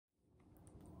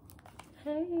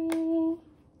Hey,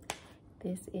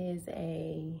 this is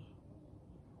a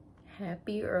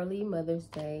happy early Mother's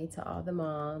Day to all the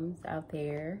moms out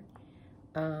there.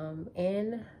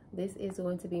 And this is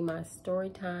going to be my story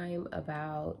time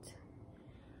about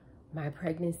my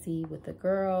pregnancy with the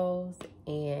girls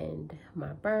and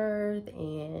my birth.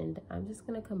 And I'm just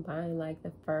gonna combine like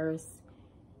the first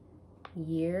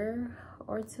year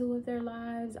or two of their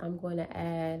lives. I'm going to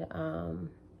add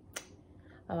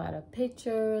a lot of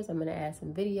pictures. I'm gonna add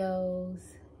some videos,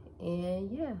 and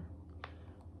yeah,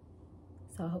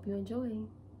 so I hope you enjoy.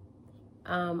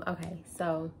 Okay,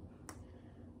 so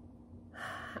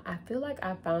I feel like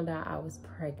I found out I was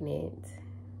pregnant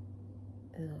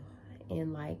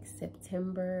in like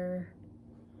September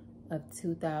of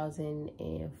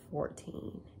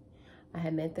 2014. I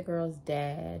had met the girl's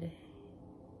dad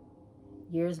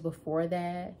years before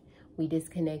that. We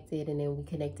disconnected and then we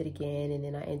connected again, and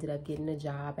then I ended up getting a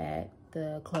job at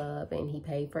the club, and he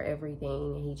paid for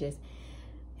everything, and he just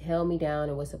held me down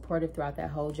and was supportive throughout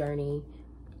that whole journey.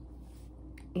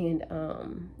 And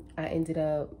I ended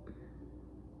up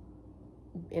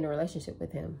in a relationship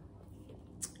with him.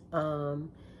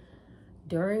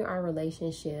 During our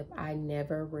relationship, I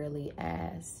never really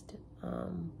asked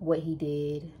what he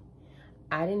did.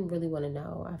 I didn't really want to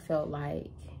know. I felt like,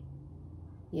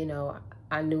 you know,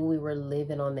 I knew we were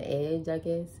living on the edge, I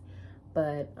guess.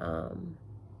 But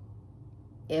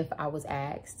if I was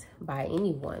asked by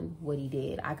anyone what he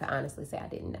did, I could honestly say I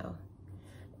didn't know.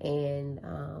 And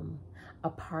a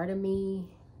part of me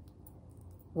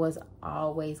was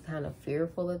always kind of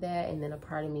fearful of that. And then a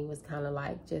part of me was kind of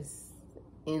like just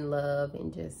in love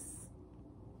and just,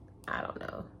 I don't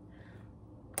know.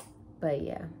 But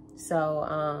yeah,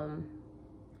 so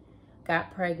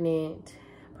got pregnant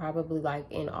probably like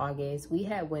in August. We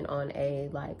had went on a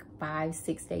like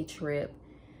 5-6 day trip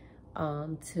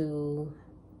to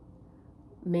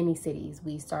many cities.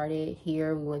 We started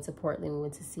here, we went to Portland, we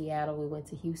went to Seattle, we went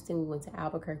to Houston, we went to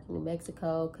Albuquerque, New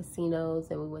Mexico,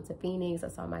 casinos, and we went to Phoenix. I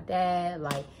saw my dad.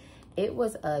 Like, it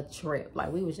was a trip.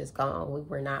 Like, we was just gone. We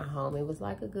were not home. It was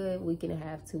like a good week and a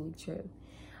half, 2-week trip.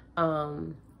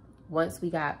 Once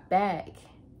we got back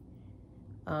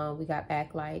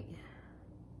like,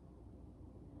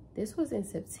 this was in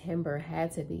September,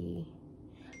 had to be.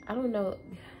 I don't know,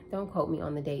 don't quote me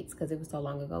on the dates because it was so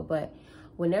long ago, but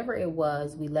whenever it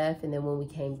was, we left. And then when we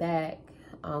came back,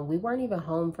 we weren't even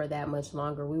home for that much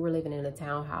longer. We were living in a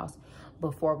townhouse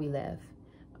before we left.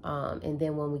 And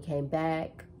then when we came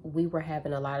back, we were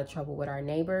having a lot of trouble with our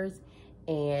neighbors,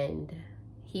 and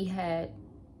he had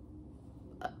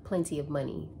plenty of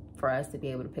money for us to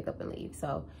be able to pick up and leave.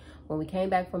 So when we came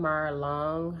back from our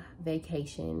long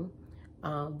vacation,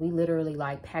 we literally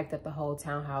like packed up the whole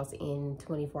townhouse in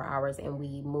 24 hours and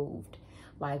we moved.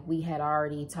 Like, we had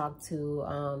already talked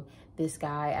to this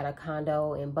guy at a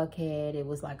condo in Buckhead. It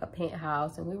was like a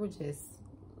penthouse, and we were just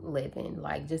living,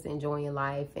 like just enjoying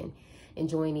life and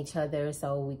enjoying each other.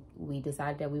 So we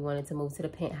decided that we wanted to move to the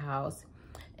penthouse.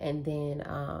 And then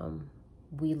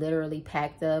we literally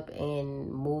packed up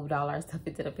and moved all our stuff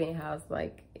into the penthouse,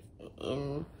 like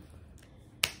in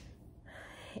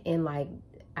like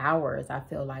hours. I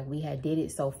feel like we had did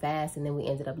it so fast, and then we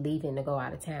ended up leaving to go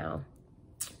out of town.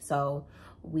 So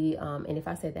we and if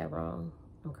I said that wrong,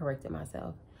 I'm correcting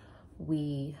myself.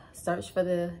 We searched for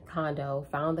the condo,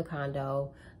 found the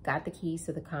condo, got the keys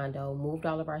to the condo, moved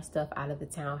all of our stuff out of the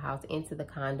townhouse into the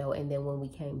condo, and then when we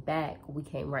came back, we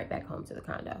came right back home to the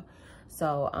condo.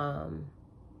 So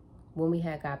when we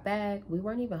had got back, we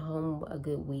weren't even home a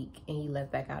good week, and he left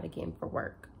back out again for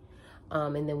work.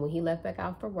 And then when he left back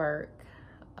out for work,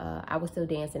 I was still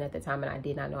dancing at the time, and I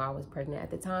did not know I was pregnant at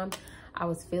the time. I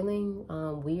was feeling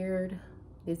weird.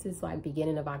 This is like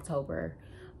beginning of October.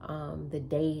 The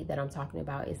day that I'm talking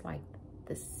about is like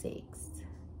the 6th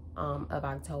of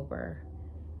October.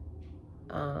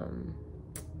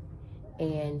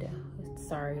 And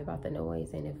sorry about the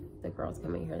noise, and if the girls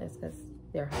come in here, that's because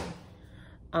they're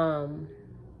home.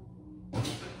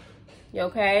 You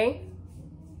okay?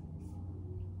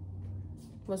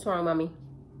 What's wrong, mommy?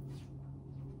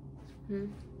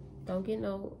 Don't get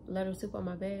no letter soup on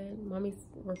my bed. Mommy's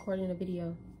recording a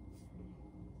video.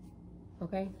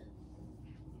 Okay?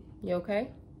 You okay?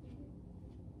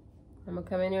 I'm gonna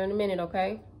come in there in a minute,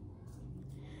 okay?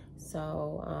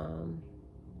 So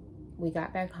we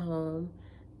got back home,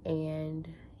 and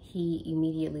he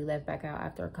immediately left back out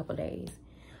after a couple days.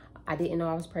 I didn't know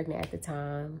I was pregnant at the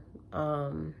time.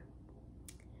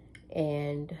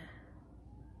 And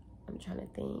I'm trying to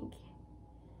think.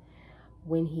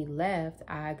 When he left,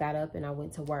 I got up and I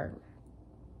went to work.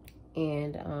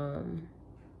 And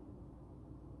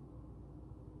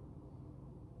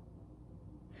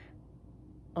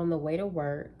on the way to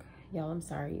work, y'all, I'm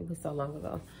sorry, it was so long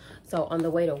ago. So on the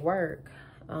way to work,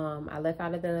 I left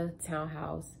out of the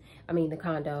the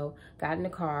condo, got in the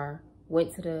car,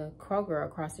 went to the Kroger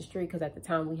across the street, because at the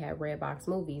time we had Redbox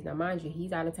movies. Now, mind you,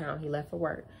 he's out of town. He left for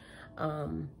work.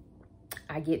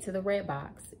 I get to the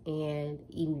Redbox, and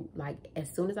even, like,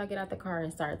 as soon as I get out the car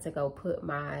and start to go put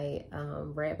my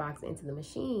Redbox into the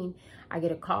machine, I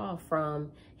get a call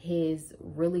from his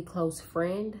really close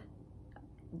friend's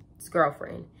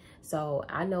girlfriend. So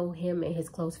I know him and his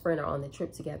close friend are on the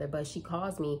trip together, but she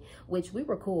calls me, which we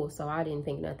were cool, so I didn't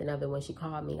think nothing of it when she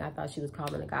called me. I thought she was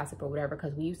calling to gossip or whatever,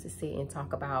 because we used to sit and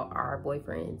talk about our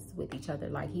boyfriends with each other.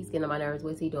 Like, he's getting on my nerves,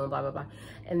 what's he doing, blah, blah, blah.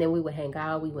 And then we would hang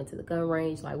out. We went to the gun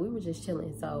range. Like, we were just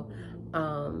chilling. So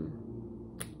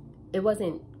it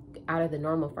wasn't out of the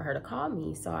normal for her to call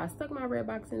me. So I stuck my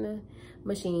Redbox in the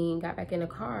machine, got back in the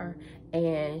car,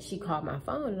 and she called my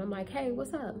phone, and I'm like, hey,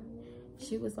 what's up?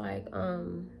 She was like,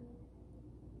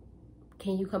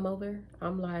 can you come over?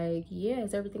 I'm like, yeah,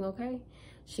 is everything okay?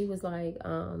 She was like,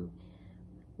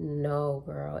 no,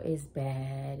 girl, it's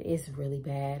bad. It's really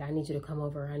bad. I need you to come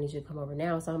over. I need you to come over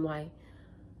now. So I'm like,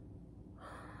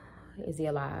 is he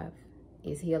alive?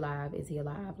 Is he alive? Is he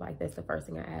alive? Like, that's the first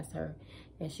thing I asked her.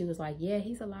 And she was like, yeah,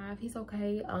 he's alive. He's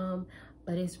okay.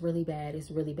 But it's really bad.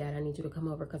 It's really bad. I need you to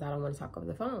come over because I don't want to talk over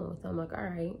the phone. So I'm like, all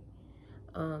right.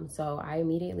 So I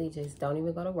immediately just don't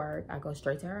even go to work. I go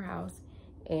straight to her house.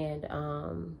 And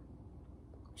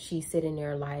she's sitting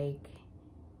there like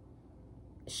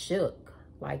shook.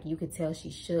 Like, you could tell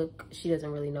she's shook. She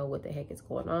doesn't really know what the heck is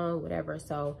going on, whatever.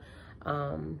 So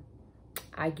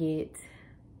I get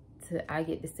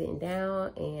to sitting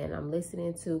down, and I'm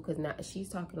listening to, because now she's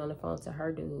talking on the phone to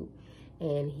her dude,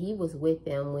 and he was with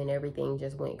them when everything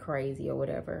just went crazy or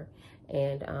whatever.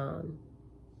 And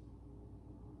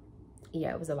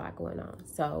yeah, it was a lot going on.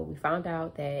 So we found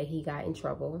out that he got in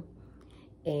trouble,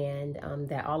 and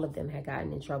that all of them had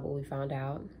gotten in trouble, we found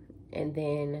out. And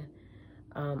then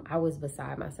I was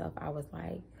beside myself. I was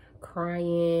like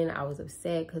crying. I was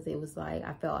upset because it was like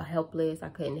I felt helpless. I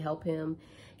couldn't help him.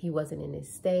 He wasn't in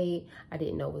his state. I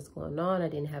didn't know what's going on. I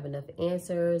didn't have enough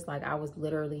answers. Like, I was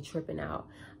literally tripping out.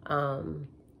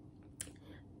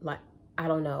 Like, I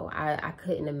don't know. I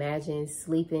couldn't imagine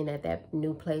sleeping at that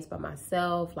new place by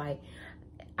myself. Like,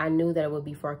 I knew that it would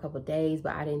be for a couple of days,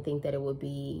 but I didn't think that it would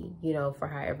be, you know, for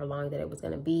however long that it was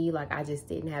going to be. Like, I just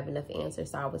didn't have enough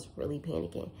answers, so I was really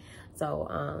panicking.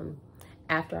 So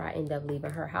after I end up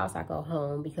leaving her house, I go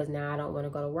home, because now I don't want to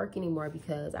go to work anymore,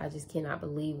 because I just cannot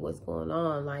believe what's going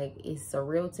on. Like, it's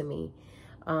surreal to me.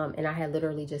 And I had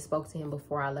literally just spoke to him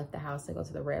before I left the house to go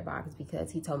to the Redbox, because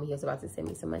he told me he was about to send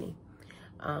me some money.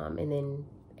 And then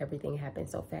everything happened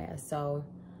so fast. So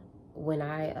when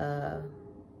I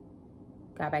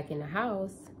got back in the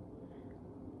house,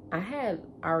 I had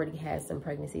already had some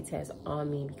pregnancy tests on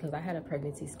me, because I had a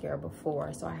pregnancy scare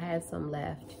before. So I had some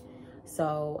left.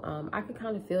 So I could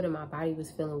kind of feel that my body was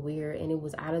feeling weird, and it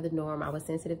was out of the norm. I was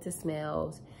sensitive to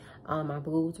smells. My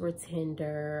boobs were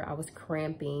tender. I was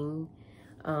cramping.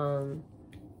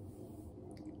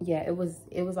 Yeah, it was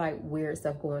like weird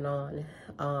stuff going on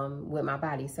with my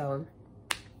body. So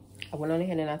I went on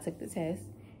ahead and I took the test,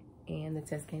 and the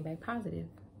test came back positive.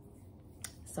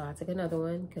 So I took another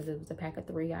one, because it was a pack of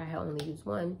 3. I had only used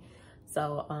 1.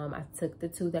 So I took the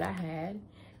 2 that I had,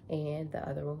 and the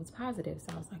other one was positive.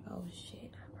 So I was like, oh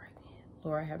shit, I'm pregnant.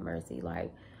 Lord have mercy.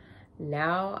 Like,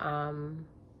 now I'm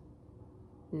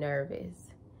nervous.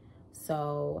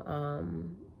 So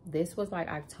this was like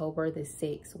October the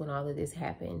 6th when all of this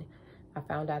happened. I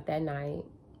found out that night.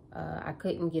 I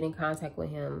couldn't get in contact with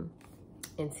him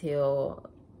until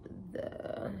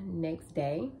the next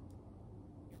day,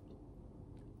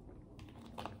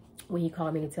 when he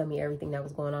called me to tell me everything that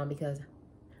was going on, because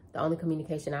the only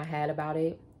communication I had about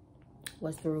it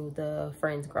was through the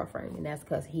friend's girlfriend. And that's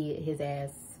because his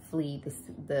ass fled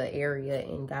the area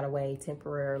and got away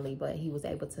temporarily, but he was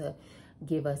able to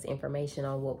give us information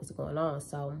on what was going on.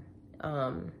 So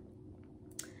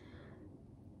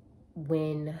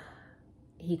when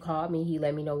he called me, he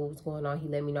let me know what was going on. He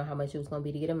let me know how much it was going to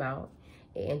be to get him out.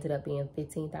 It ended up being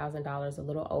 $15,000, a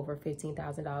little over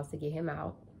 $15,000 to get him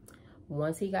out.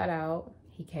 Once he got out,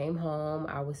 he came home.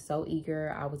 I was so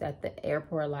eager. I was at the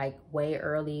airport like way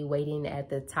early, waiting at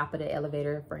the top of the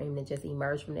elevator for him to just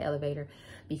emerge from the elevator,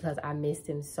 because I missed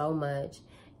him so much.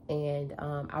 And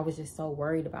I was just so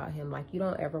worried about him. Like, you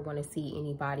don't ever want to see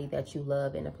anybody that you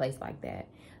love in a place like that.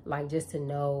 Like, just to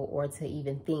know, or to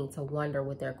even think, to wonder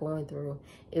what they're going through.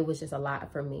 It was just a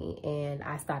lot for me. And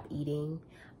I stopped eating.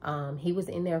 He was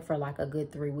in there for like a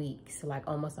good 3 weeks, like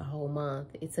almost a whole month.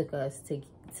 It took us to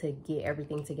get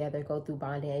everything together, go through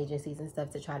bonding agencies and stuff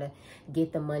to try to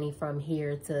get the money from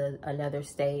here to another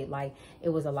state. Like, it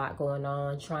was a lot going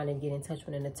on, trying to get in touch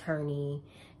with an attorney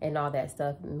and all that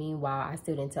stuff. Meanwhile, I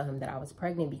still didn't tell him that I was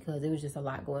pregnant because it was just a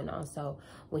lot going on. So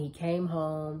when he came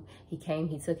home, he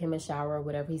took him a shower or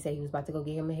whatever. He said he was about to go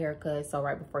get him a haircut. So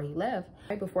right before he left,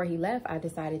 I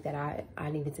decided that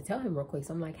I needed to tell him real quick.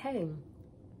 So I'm like, hey.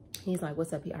 He's like,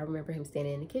 what's up? I remember him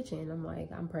standing in the kitchen. I'm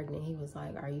like, I'm pregnant. He was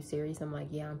like, are you serious? I'm like,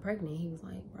 yeah, I'm pregnant. He was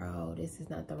like, bro, this is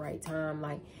not the right time.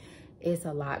 Like, it's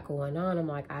a lot going on. I'm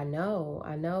like, I know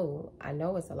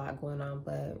it's a lot going on,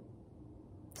 but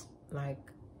like,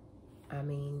 I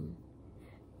mean,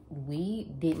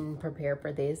 we didn't prepare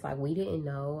for this. Like, we didn't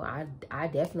know. I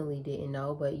definitely didn't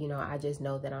know, but you know, I just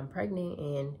know that I'm pregnant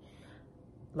and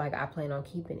like, I plan on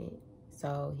keeping it.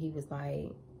 So he was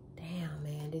like, damn,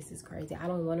 man, this is crazy. I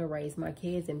don't want to raise my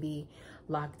kids and be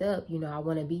locked up. You know, I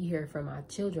want to be here for my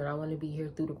children. I want to be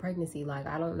here through the pregnancy. Like,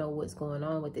 I don't know what's going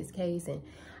on with this case, and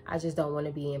I just don't want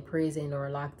to be in prison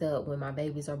or locked up when my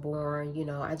babies are born. You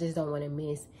know, I just don't want to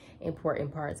miss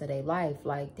important parts of their life.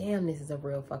 Like, damn, this is a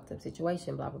real fucked up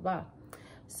situation, blah, blah, blah.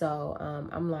 So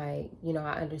I'm like, you know,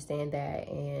 I understand that,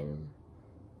 and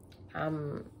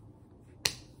I'm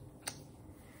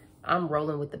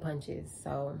rolling with the punches.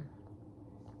 So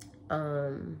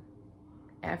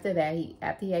after that,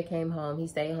 after he came home, he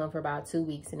stayed home for about 2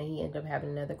 weeks, and then he ended up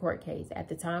having another court case. At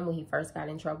the time when he first got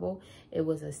in trouble, it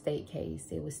was a state case.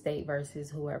 It was state versus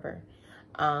whoever.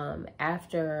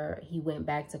 After he went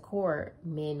back to court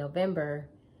mid-November,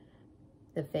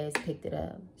 the feds picked it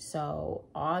up. So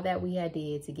all that we had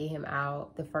did to get him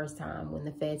out the first time, when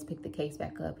the feds picked the case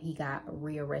back up, he got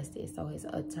rearrested. So his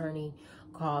attorney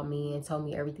called me and told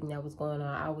me everything that was going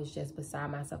on. I was just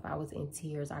beside myself. I was in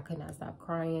tears. I could not stop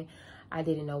crying. I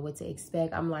didn't know what to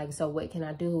expect. I'm like, so what can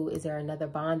I do? Is there another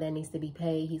bond that needs to be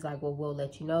paid? He's like, well, we'll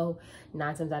let you know.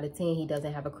 9 times out of 10, he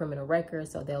doesn't have a criminal record,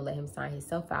 so they'll let him sign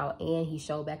himself out. And he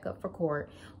showed back up for court,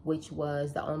 which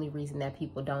was the only reason that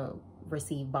people don't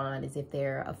receive bond is if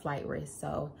they're a flight risk.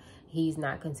 So he's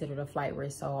not considered a flight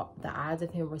risk. So the odds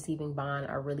of him receiving bond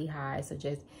are really high. So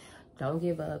just don't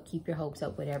give up. Keep your hopes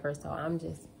up, whatever. So I'm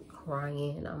just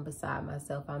crying. I'm beside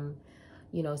myself. I'm,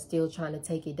 you know, still trying to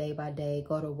take it day by day,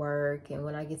 go to work. And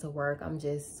when I get to work, I'm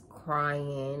just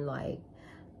crying. Like,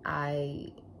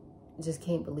 I just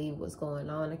can't believe what's going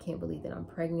on. I can't believe that I'm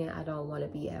pregnant. I don't want to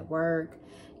be at work.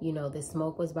 You know, the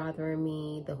smoke was bothering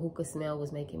me. The hookah smell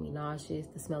was making me nauseous.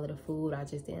 The smell of the food, I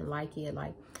just didn't like it.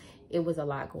 Like, it was a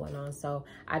lot going on. So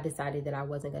I decided that I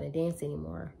wasn't going to dance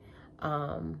anymore.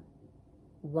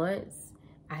 Once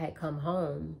I had come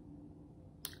home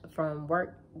from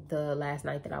work, the last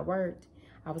night that I worked,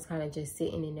 I was kind of just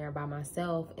sitting in there by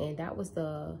myself. And that was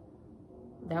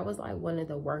like one of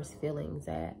the worst feelings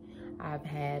that I've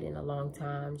had in a long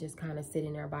time, just kind of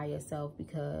sitting there by yourself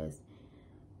because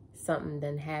something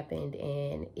done happened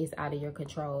and it's out of your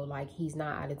control. Like, he's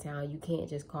not out of town. You can't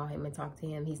just call him and talk to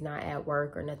him. He's not at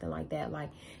work or nothing like that. Like,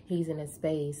 he's in a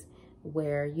space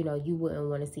where, you know, you wouldn't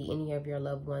want to see any of your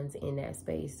loved ones in that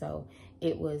space. So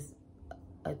it was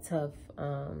a tough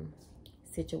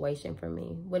situation for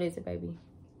me. What is it, baby?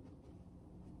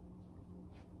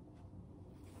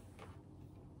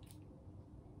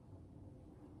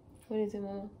 What is it,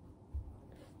 Mama?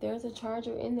 There's a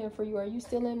charger in there for you. Are you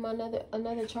still in my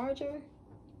another charger?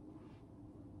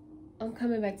 I'm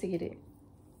coming back to get it.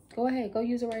 Go ahead, go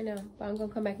use it right now. But I'm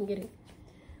gonna come back and get it.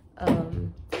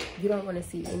 You don't want to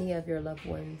see any of your loved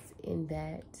ones in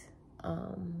that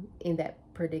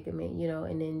predicament, you know,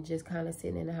 and then just kind of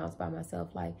sitting in the house by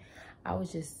myself. Like, I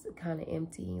was just kind of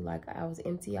empty. Like, I was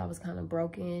empty. I was kind of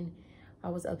broken. I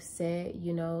was upset,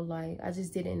 you know, like, I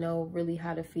just didn't know really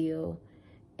how to feel.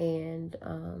 And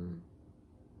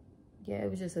yeah,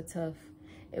 it was just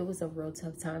it was a real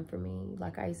tough time for me.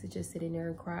 Like, I used to just sit in there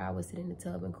and cry. I would sit in the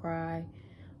tub and cry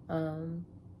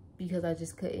because I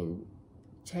just couldn't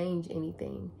change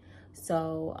anything.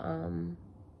 So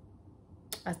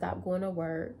I stopped going to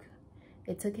work.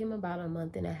 It took him about a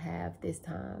month and a half this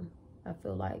time. I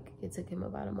feel like it took him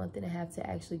about a month and a half to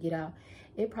actually get out.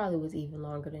 It probably was even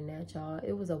longer than that, y'all.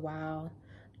 It was a while.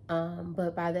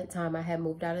 But by that time, I had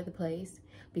moved out of the place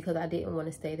because I didn't want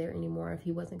to stay there anymore if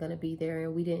he wasn't going to be there.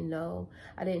 And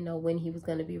I didn't know when he was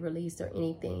going to be released or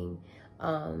anything.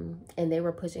 And they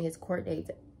were pushing his court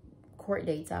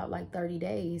dates out like 30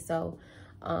 days. So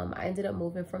I ended up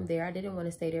moving from there. I didn't want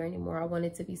to stay there anymore. I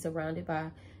wanted to be surrounded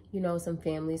by, you know, some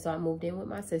family. So I moved in with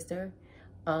my sister.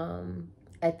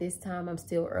 At this time, I'm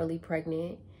still early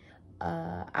pregnant.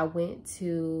 I went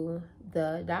to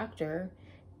the doctor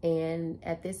And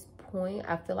at this point,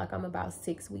 I feel like I'm about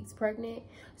 6 weeks pregnant.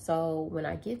 So when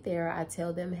I get there, I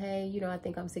tell them, hey, you know, I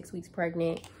think I'm 6 weeks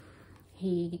pregnant.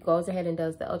 He goes ahead and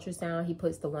does the ultrasound. He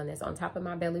puts the one that's on top of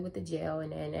my belly with the gel.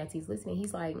 And then as he's listening,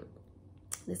 he's like,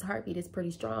 this heartbeat is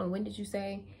pretty strong. When did you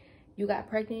say you got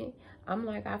pregnant? I'm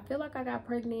like, I feel like I got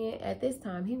pregnant at this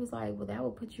time. He was like, well, that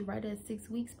would put you right at 6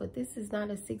 weeks, but this is not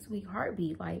a 6-week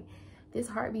heartbeat. Like, this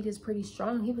heartbeat is pretty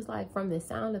strong. He was like, from the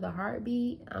sound of the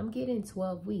heartbeat, I'm getting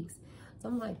 12 weeks. So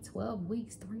I'm like, 12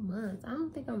 weeks, 3 months. I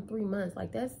don't think I'm 3 months.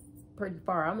 Like, that's pretty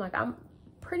far. I'm like, I'm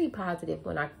pretty positive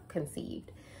when I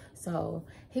conceived. So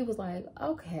he was like,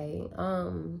 okay,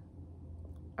 all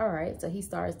right. So he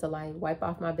starts to like wipe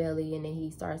off my belly, and then he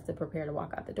starts to prepare to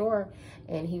walk out the door.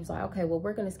 And he was like, okay, well,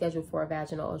 we're going to schedule for a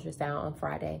vaginal ultrasound on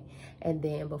Friday. And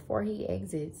then before he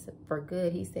exits for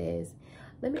good, he says,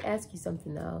 let me ask you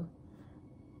something though.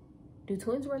 Do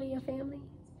twins run in your family?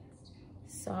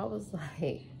 So I was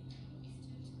like,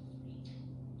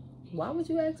 why would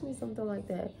you ask me something like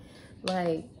that?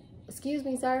 Like, excuse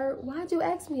me, sir, why'd you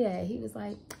ask me that? He was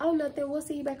like, oh, nothing. We'll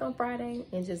see you back on Friday,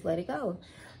 and just let it go.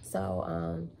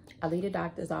 So I leave the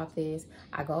doctor's office.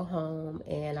 I go home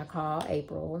and I call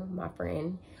April, my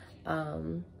friend.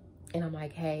 And I'm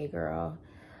like, hey, girl,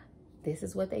 this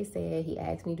is what they said. He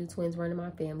asked me, do twins run in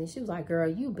my family? She was like, girl,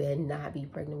 you better not be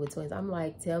pregnant with twins. I'm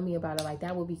like, tell me about it. Like,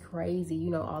 that would be crazy. You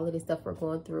know, all of this stuff we're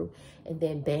going through. And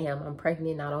then, bam, I'm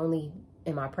pregnant. Not only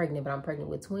am I pregnant, but I'm pregnant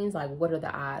with twins. Like, what are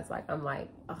the odds? Like, I'm like,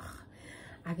 ugh.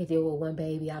 I could deal with 1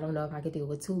 baby. I don't know if I could deal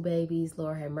with 2 babies.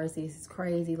 Lord have mercy. This is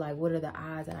crazy. Like, what are the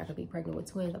odds that I could be pregnant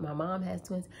with twins? My mom has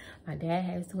twins. My dad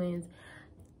has twins.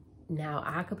 Now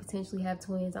I could potentially have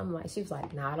twins. I'm like, she was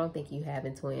like, no, I don't think you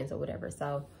having twins or whatever.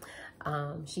 So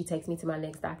she takes me to my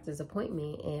next doctor's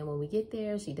appointment. And when we get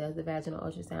there, she does the vaginal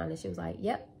ultrasound. And she was like,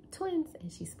 yep, twins.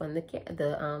 And she spun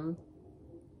the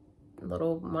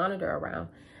little monitor around.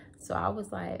 So I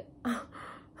was like, oh.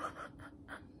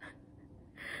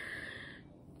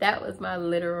 That was my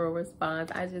literal response.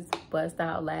 I just bust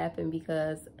out laughing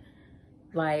because,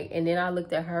 like, and then I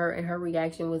looked at her and her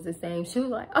reaction was the same. She was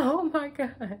like, oh my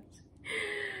gosh.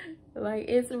 Like,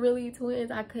 it's really twins.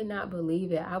 I could not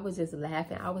believe it. I was just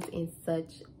laughing. I was in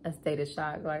such a state of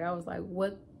shock. Like, I was like,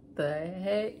 what the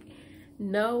heck?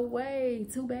 No way,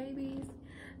 2 babies.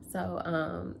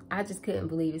 So I just couldn't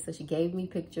believe it. So she gave me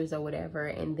pictures or whatever.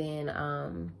 And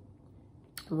then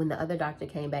when the other doctor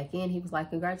came back in, he was like,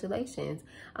 congratulations.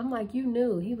 I'm like, you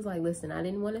knew. He was like, listen, I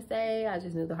didn't want to say. I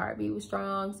just knew the heartbeat was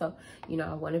strong. So, you know,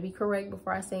 I want to be correct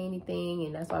before I say anything.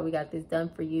 And that's why we got this done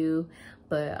for you.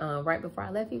 But right before I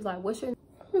left, he was like, what's your,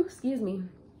 excuse me.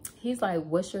 He's like,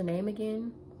 what's your name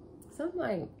again? So I'm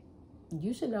like,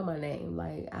 you should know my name.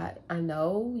 Like, I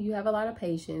know you have a lot of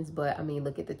patience, but I mean,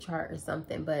 look at the chart or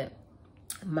something. But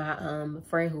my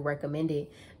friend who recommended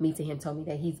me to him told me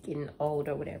that he's getting old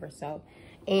or whatever. So,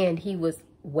 and he was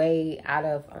way out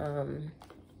of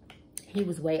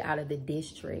the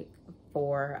district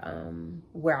for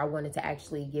where I wanted to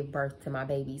actually give birth to my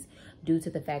babies due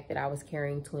to the fact that I was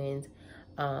carrying twins.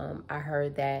 I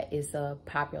heard that it's a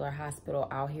popular hospital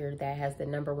out here that has the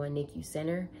 #1 NICU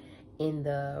center in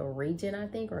the region, I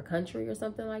think, or country or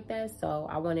something like that. So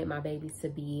I wanted my babies to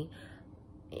be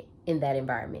in that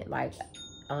environment. Like,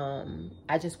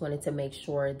 I just wanted to make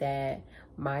sure that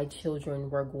my children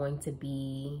were going to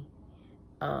be,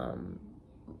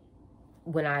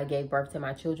 when I gave birth to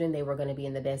my children, they were going to be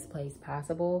in the best place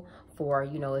possible for,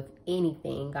 you know, if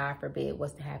anything, God forbid,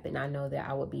 was to happen, I know that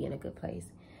I would be in a good place.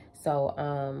 So,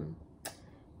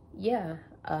 yeah,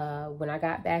 when I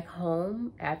got back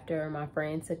home after my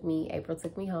friend April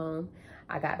took me home,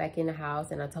 I got back in the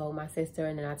house and I told my sister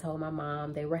and then I told my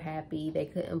mom. They were happy. They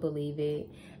couldn't believe it.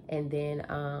 And then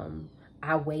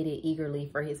I waited eagerly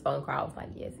for his phone call. I was like,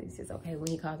 yes, it's just okay. When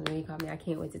he calls me, I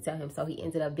can't wait to tell him. So he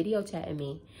ended up video chatting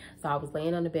me. So I was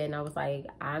laying on the bed and I was like,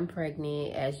 I'm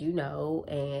pregnant, as you know,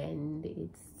 and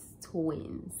it's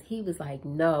twins. He was like,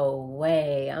 no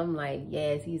way. I'm like,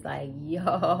 yes. He's like,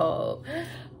 yo,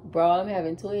 bro, I'm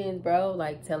having twins, bro.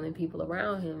 Like, telling people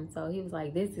around him. So he was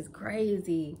like, this is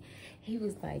crazy. He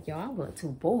was like, yo, I want 2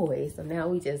 boys. So now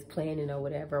we just planning or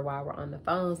whatever while we're on the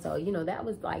phone. So, you know, that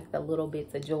was like the little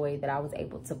bits of joy that I was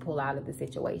able to pull out of the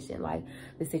situation. Like,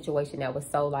 the situation that was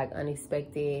so like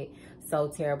unexpected, so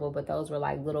terrible. But those were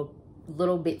like little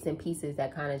bits and pieces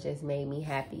that kind of just made me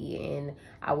happy and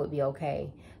I would be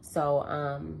okay. So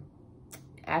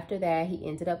after that, he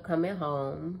ended up coming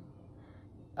home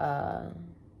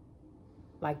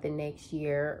like the next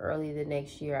year, early the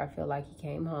next year. I feel like he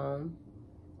came home,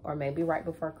 or maybe right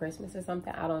before Christmas or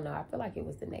something. I don't know. I feel like it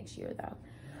was the next year though,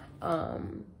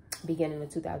 beginning of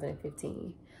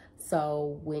 2015.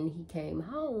 So when he came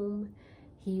home,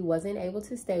 he wasn't able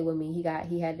to stay with me.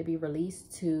 He had to be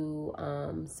released to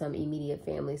some immediate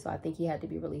family. So I think he had to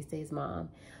be released to his mom.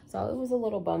 So it was a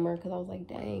little bummer because I was like,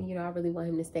 dang, you know, I really want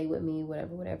him to stay with me,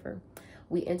 whatever.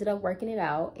 We ended up working it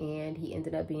out, and he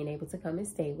ended up being able to come and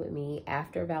stay with me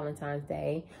after Valentine's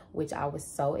Day, which I was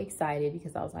so excited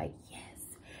because I was like, yes.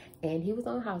 And he was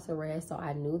on house arrest, so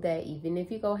I knew that even if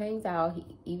he goes to hang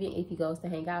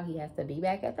out, he has to be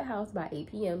back at the house by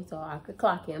 8 p.m. so I could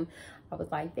clock him. I was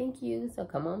like, thank you, so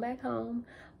come on back home.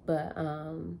 But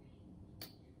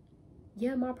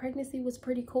yeah, my pregnancy was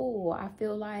pretty cool. I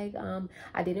feel like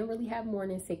I didn't really have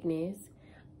morning sickness.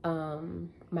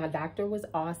 My doctor was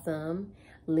awesome.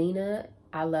 Lena,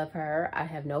 I love her. I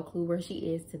have no clue where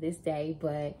she is to this day,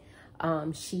 but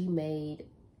she made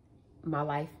my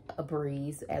life a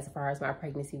breeze as far as my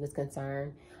pregnancy was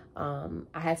concerned.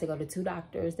 I had to go to 2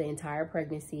 doctors the entire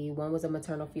pregnancy. One was a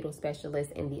maternal fetal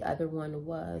specialist, and the other one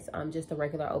was just a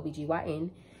regular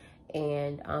OBGYN.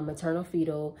 And maternal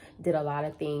fetal did a lot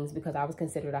of things because I was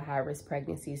considered a high-risk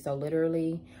pregnancy. So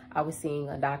literally I was seeing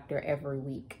a doctor every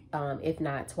week, if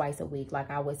not twice a week. Like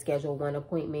I would schedule one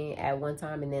appointment at one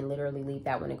time and then literally leave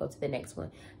that one and go to the next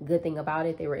one. Good thing about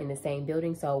it, they were in the same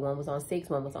building. So one was on 6,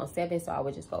 one was on 7. So I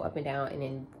would just go up and down and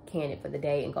then can it for the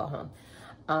day and go home.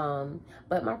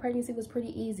 But my pregnancy was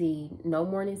pretty easy. No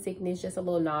morning sickness, just a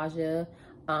little nausea.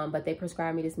 But they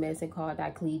prescribed me this medicine called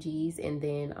Dicleges, and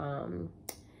then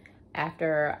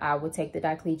after I would take the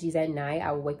Dicleges at night,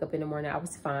 I would wake up in the morning, I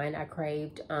was fine. I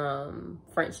craved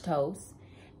French toast.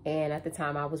 And at the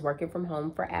time I was working from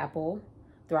home for Apple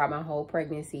throughout my whole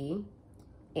pregnancy.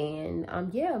 And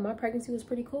yeah, my pregnancy was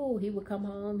pretty cool. He would come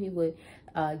home, he would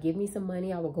give me some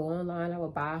money. I would go online, I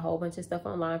would buy a whole bunch of stuff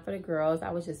online for the girls.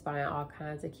 I was just buying all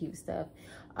kinds of cute stuff.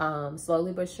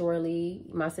 Slowly but surely,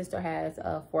 my sister has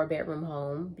a 4-bedroom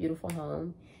home, beautiful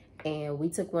home. And we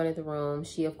took one of the rooms.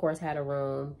 She, of course, had a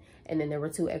room. And then there were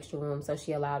 2 extra rooms. So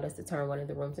she allowed us to turn one of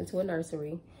the rooms into a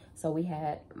nursery. So we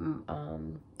had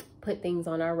put things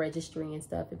on our registry and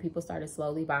stuff. And people started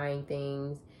slowly buying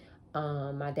things.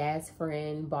 My dad's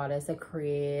friend bought us a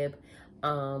crib.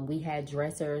 We had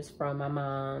dressers from my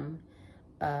mom.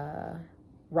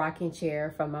 Rocking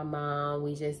chair from my mom.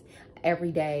 We just...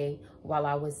 every day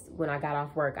when I got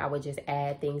off work, I would just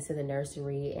add things to the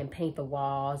nursery and paint the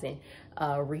walls and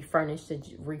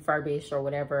refurbish or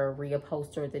whatever,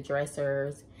 reupholster the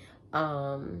dressers,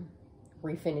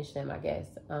 refinish them, I guess.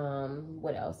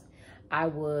 What else? I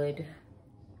would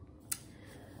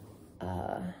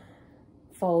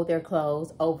fold their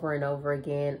clothes over and over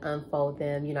again, unfold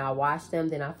them. You know, I wash them,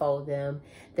 then I fold them,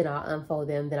 then I'll unfold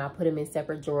them, then I'll put them in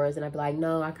separate drawers, and I'd be like,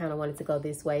 no, I kind of wanted to go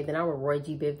this way. Then I would Roy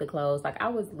G. Biv the clothes. Like, I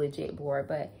was legit bored,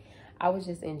 but I was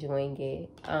just enjoying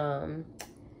it.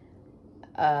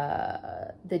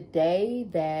 The day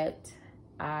that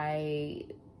I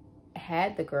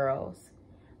had the girls,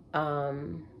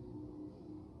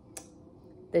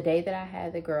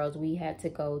 we had to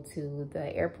go to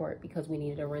the airport because we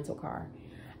needed a rental car.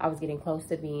 I was getting close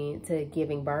to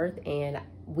giving birth, and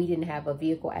we didn't have a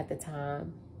vehicle at the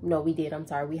time. No, we did. I'm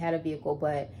sorry. We had a vehicle,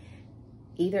 but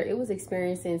either it was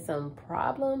experiencing some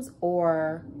problems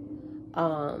or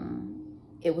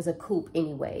it was a coupe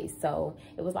anyway. So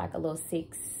it was like a little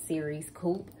 6 Series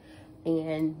coupe,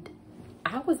 and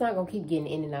I was not going to keep getting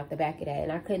in and out the back of that.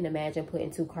 And I couldn't imagine putting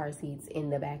 2 car seats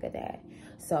in the back of that.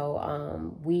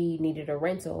 So we needed a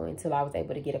rental until I was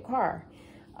able to get a car.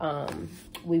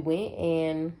 We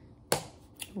went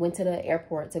to the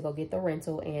airport to go get the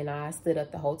rental, and I stood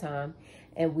up the whole time,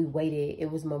 and we waited. It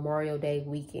was Memorial Day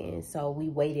weekend, so we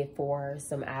waited for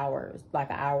some hours, like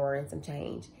an hour and some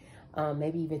change,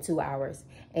 maybe even 2 hours.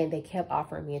 And they kept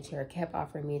offering me a chair,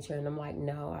 and I'm like,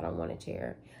 no, I don't want a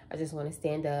chair. I just want to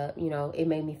stand up. You know, it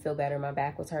made me feel better. My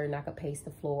back was hurting. I could pace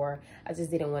the floor. I just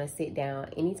didn't want to sit down.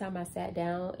 Anytime I sat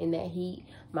down in that heat,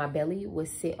 my belly would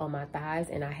sit on my thighs,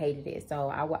 and I hated it. So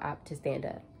I would opt to stand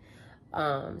up.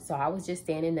 So I was just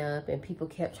standing up, and people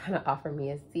kept trying to offer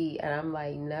me a seat, and I'm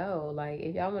like, no, like,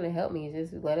 if y'all want to help me,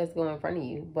 just let us go in front of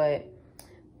you. But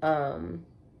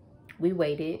we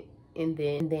waited, and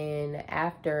then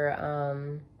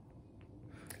after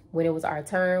when it was our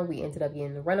turn, we ended up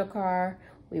getting the rental car.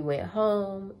 We went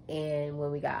home, and when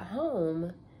we got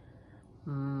home,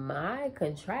 my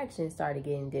contractions started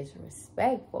getting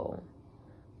disrespectful.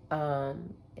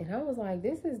 And I was like,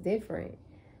 this is different.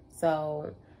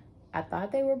 So I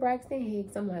thought they were Braxton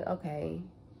Hicks. I'm like, okay,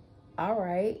 all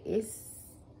right, it's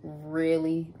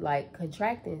really like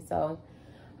contracting. So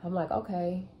I'm like,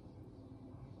 okay,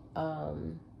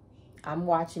 I'm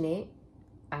watching it.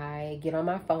 I get on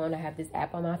my phone. I have this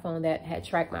app on my phone that had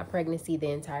tracked my pregnancy the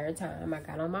entire time. I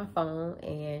got on my phone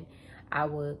and I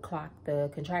would clock the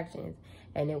contractions.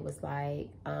 And it was like,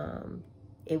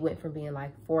 it went from being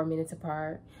like 4 minutes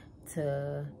apart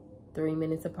to 3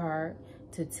 minutes apart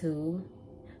to 2,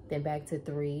 then back to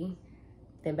 3,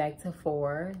 then back to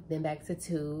 4, then back to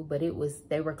 2. But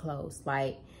they were close.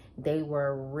 Like, they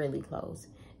were really close.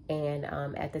 And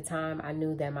at the time, I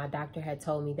knew that my doctor had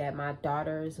told me that my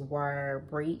daughters were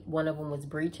one of them was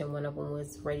breech and one of them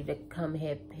was ready to come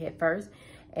head first.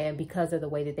 And because of the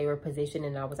way that they were positioned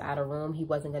and I was out of room, he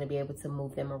wasn't going to be able to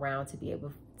move them around to be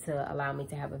able to allow me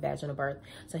to have a vaginal birth.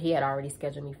 So he had already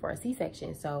scheduled me for a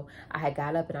C-section. So I had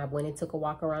got up and I went and took a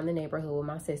walk around the neighborhood with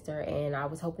my sister, and I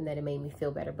was hoping that it made me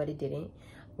feel better, but it didn't.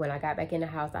 When I got back in the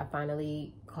house, I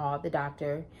finally called the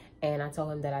doctor and I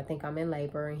told him that I think I'm in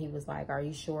labor. And he was like, are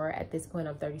you sure? At this point,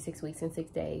 I'm 36 weeks and 6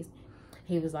 days.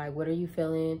 He was like, what are you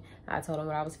feeling? I told him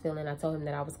what I was feeling. I told him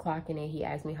that I was clocking it. He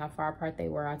asked me how far apart they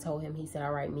were. I told him. He said,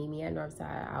 all right, meet me at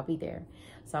Northside. I'll be there.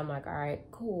 So I'm like, all right,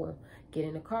 cool. Get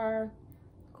in the car,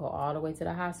 go all the way to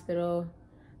the hospital.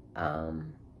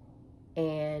 And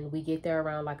we get there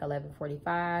around like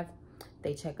 11:45.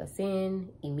 They check us in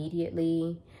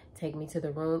immediately, take me to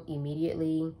the room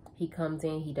immediately. He comes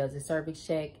in, he does a cervix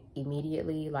check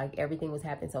immediately. Like, everything was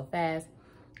happening so fast.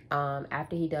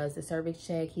 After he does the cervix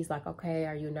check, he's like, okay,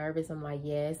 are you nervous? I'm like,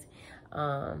 yes.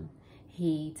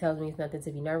 He tells me it's nothing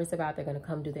to be nervous about. They're going to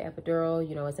come do the epidural.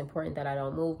 You know, it's important that I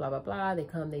don't move, blah, blah, blah. They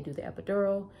come, they do the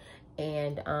epidural.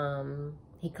 And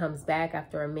he comes back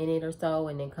after a minute or so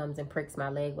and then comes and pricks my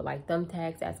leg with like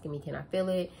thumbtacks, asking me, can I feel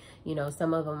it? You know,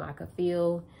 some of them I could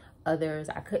feel, others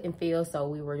I couldn't feel. So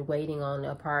we were waiting on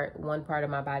one part of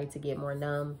my body to get more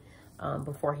numb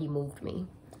before he moved me.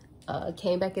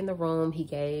 Came back in the room.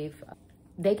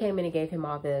 They came in and gave him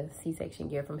all the C-section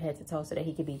gear from head to toe so that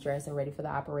he could be dressed and ready for the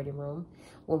operating room.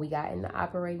 When we got in the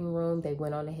operating room, they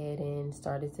went on ahead and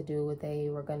started to do what they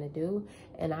were going to do.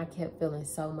 And I kept feeling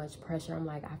so much pressure. I'm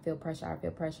like, I feel pressure, I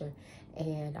feel pressure.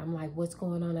 And I'm like, what's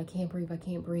going on? I can't breathe, I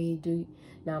can't breathe.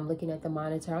 Now I'm looking at the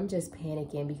monitor. I'm just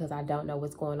panicking because I don't know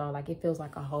what's going on. Like, it feels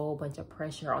like a whole bunch of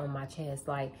pressure on my chest,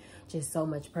 like just so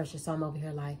much pressure. So I'm over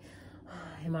here like,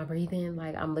 am I breathing?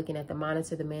 Like, I'm looking at the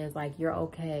monitor. The man's like, you're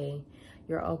okay.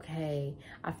 You're okay.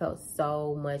 I felt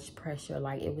so much pressure.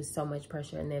 Like, it was so much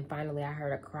pressure. And then finally I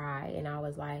heard a cry and I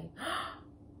was like,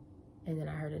 and then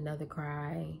I heard another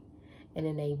cry. And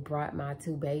then they brought my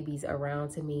 2 babies around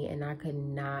to me and I could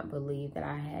not believe that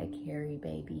I had carried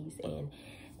babies, and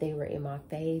they were in my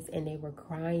face and they were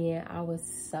crying. I was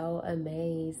so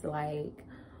amazed. Like,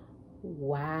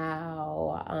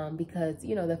 wow. Because,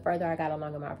 you know, the further I got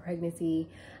along in my pregnancy,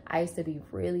 I used to be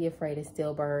really afraid of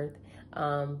stillbirth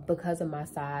because of my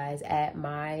size. At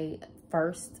my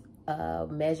first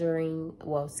measuring,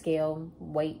 well, scale,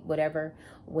 weight, whatever,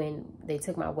 when they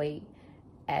took my weight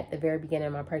at the very beginning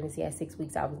of my pregnancy at 6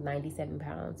 weeks, I was 97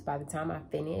 pounds. By the time I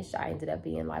finished, I ended up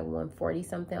being like 140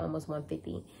 something, almost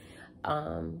 150.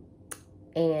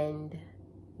 And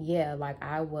yeah, like,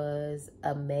 I was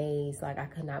amazed. Like, I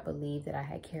could not believe that I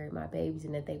had carried my babies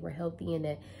and that they were healthy and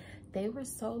that they were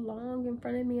so long in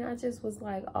front of me. I just was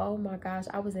like, oh my gosh,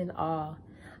 I was in awe.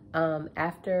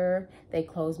 After they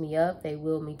closed me up, they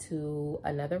wheeled me to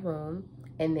another room.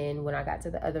 And then when I got to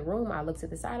the other room, I looked to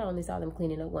the side, I only saw them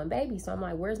cleaning up one baby. So I'm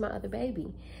like, where's my other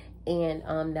baby? And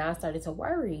now I started to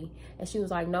worry. And she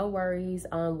was like, no worries.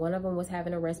 One of them was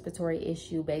having a respiratory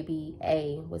issue. Baby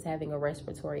A was having a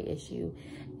respiratory issue.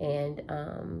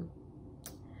 And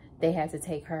they had to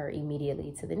take her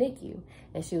immediately to the NICU.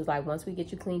 And she was like, once we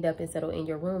get you cleaned up and settled in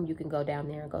your room, you can go down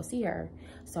there and go see her.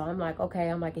 So I'm like, okay.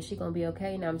 I'm like, is she going to be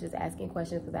okay? Now I'm just asking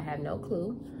questions because I have no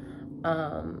clue.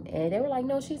 And they were like,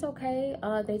 no, she's okay.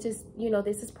 They just, you know,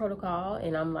 this is protocol.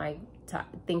 And I'm like,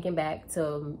 thinking back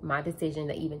to my decision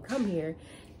to even come here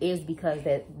is because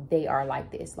that they are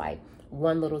like this. Like,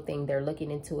 one little thing, they're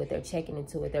looking into it, they're checking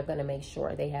into it, they're going to make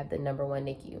sure they have the #1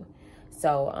 NICU.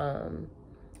 So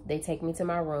they take me to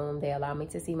my room. They allow me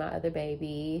to see my other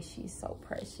baby. She's so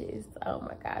precious. Oh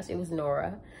my gosh, it was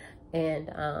Nora.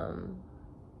 And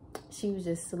she was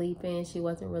just sleeping. She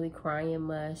wasn't really crying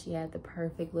much. She had the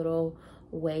perfect little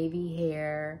wavy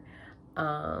hair.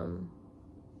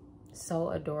 So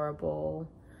adorable,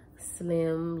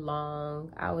 slim,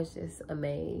 long. I was just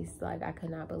amazed. Like, I could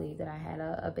not believe that I had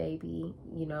a baby,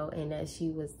 you know, and that she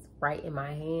was right in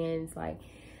my hands. Like,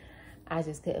 I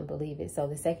just couldn't believe it. So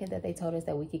the second that they told us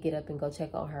that we could get up and go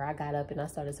check on her, I got up and I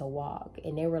started to walk.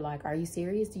 And they were like, are you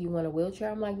serious? Do you want a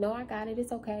wheelchair? I'm like, no, I got it.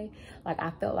 It's okay. Like,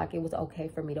 I felt like it was okay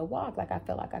for me to walk. Like, I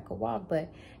felt like I could walk. But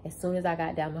as soon as I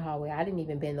got down the hallway, I didn't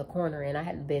even bend the corner. And I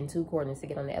had to bend 2 corners to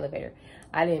get on the elevator.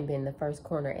 I didn't bend the first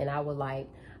corner. And I was like,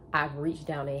 I reached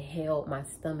down and held my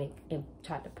stomach and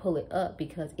tried to pull it up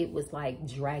because it was like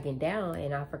dragging down.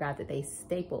 And I forgot that they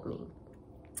stapled me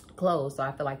closed, so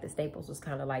I feel like the staples was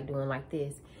kind of like doing like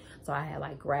this, so I had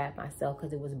like grabbed myself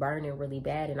because it was burning really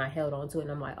bad, and I held on to it,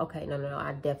 and I'm like, okay, no,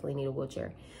 I definitely need a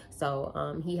wheelchair.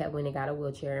 So he had went and got a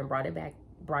wheelchair and brought it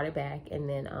back, and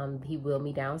then he wheeled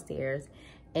me downstairs,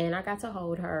 and I got to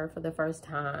hold her for the first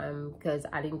time because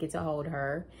I didn't get to hold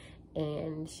her.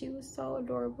 And she was so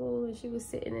adorable, and she was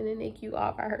sitting in the NICU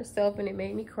all by herself, and it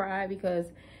made me cry because,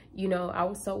 you know, I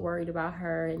was so worried about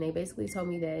her. And they basically told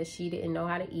me that she didn't know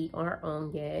how to eat on her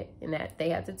own yet, and that they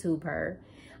had to tube her.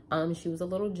 She was a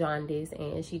little jaundiced,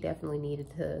 and she definitely needed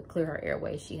to clear her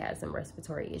airway. She had some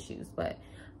respiratory issues, but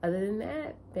other than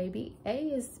that, baby A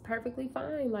is perfectly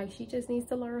fine. Like, she just needs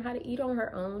to learn how to eat on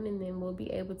her own, and then we'll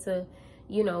be able to,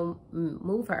 you know,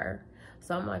 move her.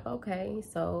 So I'm like, okay.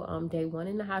 So day 1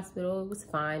 in the hospital, it was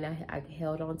fine. I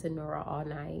held on to Nora all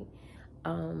night.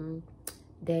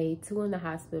 Day 2 in the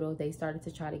hospital, they started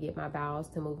to try to get my bowels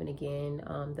to moving again.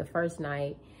 The first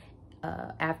night,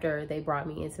 after they brought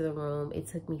me into the room, it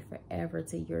took me forever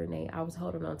to urinate. I was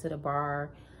holding on to the bar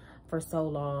for so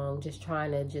long, just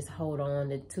trying to just hold on.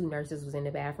 The 2 nurses was in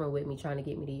the bathroom with me trying to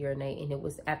get me to urinate, and it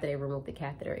was after they removed the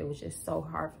catheter. It was just so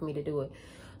hard for me to do it.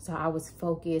 So I was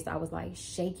focused. I was like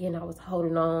shaking. I was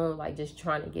holding on, like just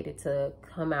trying to get it to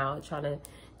come out, trying to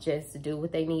just do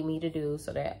what they need me to do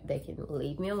so that they can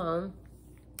leave me alone.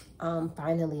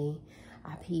 Finally,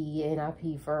 I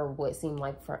peed for what seemed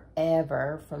like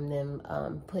forever from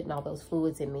them putting all those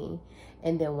fluids in me.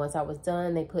 And then once I was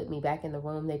done, they put me back in the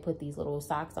room. They put these little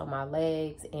socks on my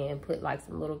legs and put like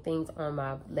some little things on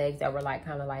my legs that were like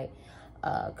kind of like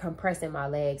compressing my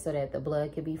legs so that the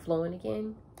blood could be flowing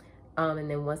again.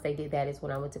 And then once they did that is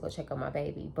when I went to go check on my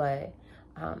baby. But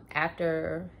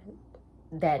after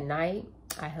that night,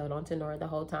 I held on to Nora the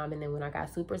whole time. And then when I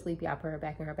got super sleepy, I put her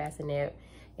back in her bassinet,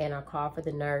 and I called for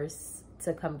the nurse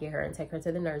to come get her and take her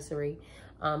to the nursery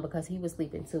because he was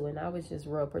sleeping too. And I was just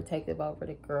real protective over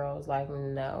the girls, like,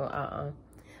 no,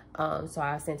 so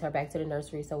I sent her back to the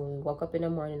nursery. So when we woke up in the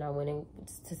morning, I went in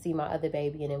to see my other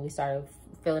baby, and then we started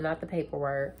filling out the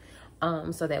paperwork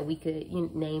so that we could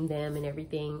name them and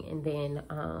everything. And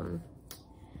then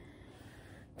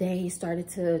they started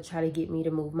to try to get me to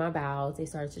move my bowels. They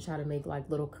started to try to make like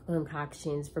little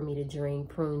concoctions for me to drink,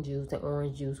 prune juice and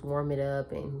orange juice, warm it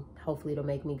up, and hopefully it'll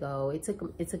make me go. It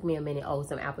took me a minute. Oh,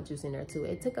 some apple juice in there too.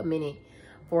 It took a minute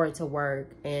for it to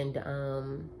work.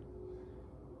 And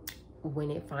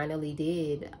when it finally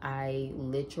did, I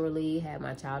literally had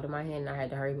my child in my hand, and I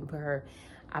had to hurry and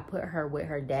I put her with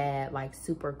her dad like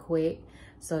super quick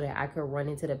so that I could run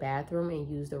into the bathroom and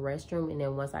use the restroom. And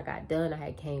then once I got done, I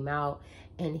had came out,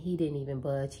 and he didn't even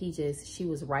budge. She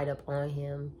was right up on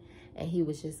him, and he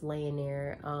was just laying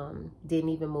there, didn't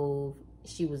even move.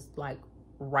 She was like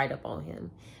right up on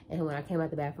him. And when I came out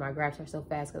the bathroom, I grabbed her so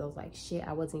fast because I was like, shit,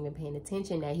 I wasn't even paying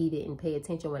attention that he didn't pay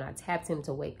attention when I tapped him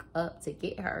to wake up to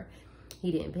get her.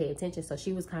 He didn't pay attention. So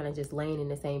she was kind of just laying in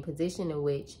the same position in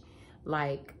which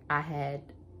like I had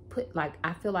put, like,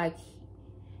 I feel like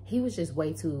he was just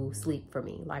way too asleep for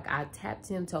me. Like, I tapped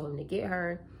him, told him to get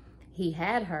her. He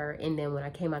had her, and then when I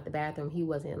came out the bathroom, he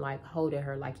wasn't like holding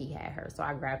her like he had her. So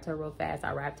I grabbed her real fast.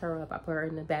 I wrapped her up. I put her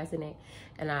in the bassinet,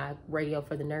 and I radioed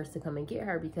for the nurse to come and get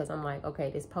her because I'm like, okay,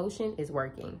 this potion is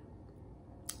working.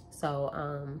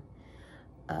 So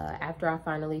after I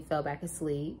finally fell back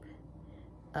asleep,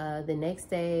 the next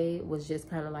day was just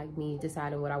kind of like me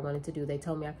deciding what I wanted to do. They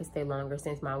told me I could stay longer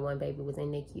since my one baby was in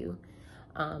NICU.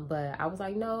 But I was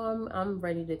like, no, I'm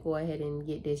ready to go ahead and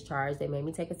get discharged. They made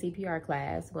me take a CPR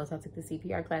class. Once I took the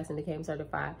CPR class and became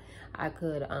certified, I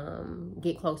could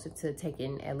get closer to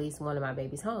taking at least one of my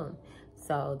babies home.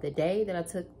 So the day that I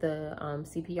took the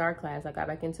CPR class, I got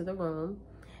back into the room,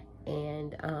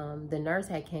 and the nurse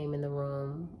had came in the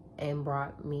room and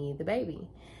brought me the baby,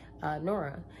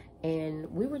 Nora. And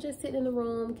we were just sitting in the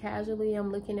room casually.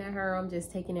 I'm looking at her. I'm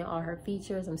just taking in all her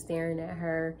features. I'm staring at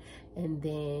her. And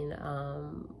then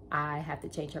I have to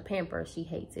change her pamper. She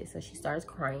hates it. So she starts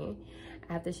crying.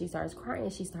 After she starts crying,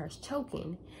 she starts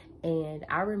choking. And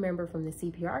I remember from the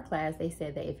CPR class, they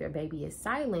said that if your baby is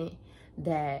silent,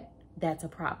 that's a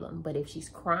problem. But if she's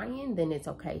crying, then it's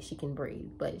okay. She can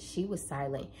breathe. But she was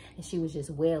silent, and she was just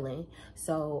wailing.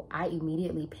 So I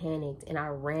immediately panicked, and I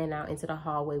ran out into the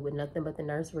hallway with nothing but the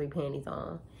nursery panties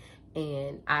on.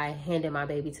 And I handed my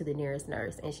baby to the nearest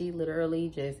nurse, and she literally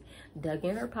just dug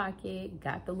in her pocket,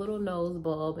 got the little nose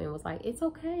bulb, and was like, it's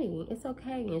okay, it's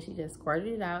okay. And she just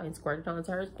squirted it out and squirted it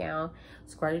onto her gown,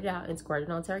 squirted it out and squirted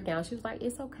it onto her gown. She was like,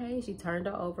 it's okay. She turned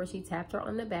her over, she tapped her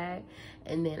on the back,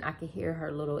 and then I could hear her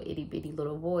little itty bitty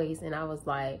little voice. And I was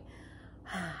like,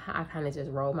 I kind of just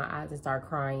rolled my eyes and started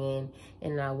crying.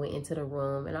 And then I went into the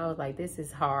room, and I was like, this is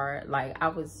hard. Like, I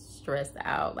was stressed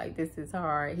out. Like, this is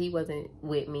hard. He wasn't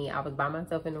with me. I was by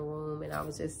myself in the room, and I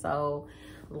was just so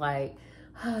like,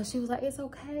 she was like, it's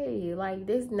okay. Like,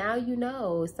 this, now you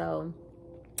know. So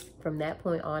from that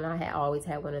point on, I had always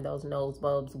had one of those nose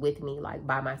bulbs with me, like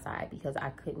by my side, because I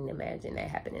couldn't imagine that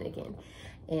happening again.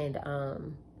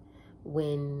 And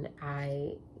when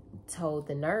I told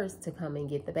the nurse to come and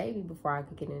get the baby before I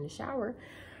could get in the shower,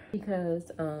 because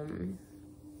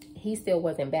he still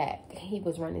wasn't back. He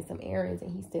was running some errands,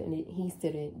 and he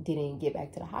still didn't get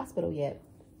back to the hospital yet.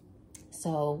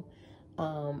 So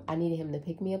I needed him to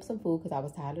pick me up some food because I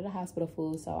was tired of the hospital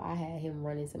food. So I had him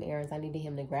running some errands. I needed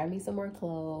him to grab me some more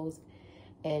clothes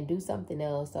and do something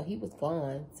else. So he was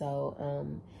gone.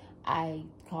 So I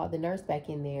called the nurse back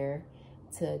in there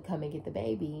to come and get the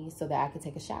baby so that I could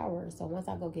take a shower. So once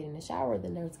I go get in the shower, the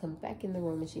nurse comes back in the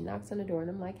room, and she knocks on the door, and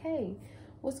I'm like, hey,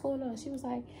 what's going on? She was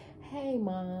like, hey,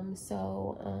 Mom,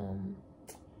 so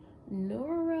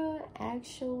Nora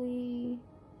actually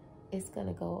is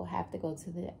gonna have to go to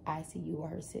the ICU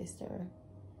with her sister.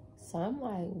 So I'm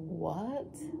like,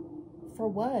 what? For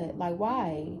what? Like,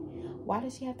 why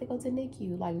does she have to go to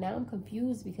NICU? Like, now I'm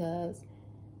confused, because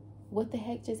what the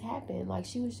heck just happened? Like,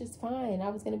 she was just fine. I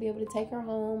was going to be able to take her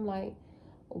home. Like,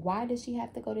 why does she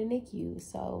have to go to NICU?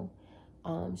 So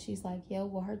she's like, yeah,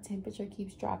 well, her temperature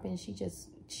keeps dropping.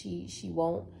 She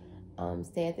won't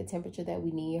stay at the temperature that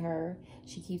we need her.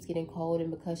 She keeps getting cold, and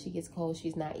because she gets cold,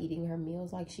 she's not eating her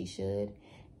meals like she should.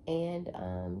 And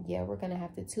yeah, we're going to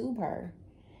have to tube her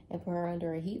and put her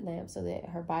under a heat lamp so that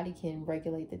her body can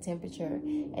regulate the temperature,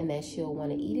 and that she'll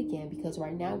want to eat again, because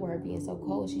right now with her being so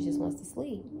cold, she just wants to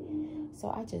sleep. So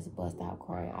I just bust out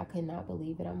crying. I could not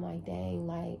believe it. I'm like, dang,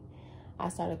 like, I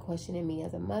started questioning me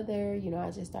as a mother. You know, I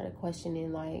just started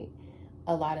questioning, like,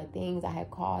 a lot of things. I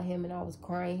had called him, and I was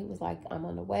crying. He was like, I'm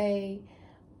on the way.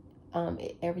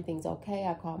 Everything's okay.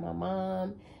 I called my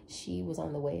mom. She was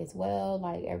on the way as well.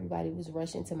 Like, everybody was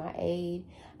rushing to my aid.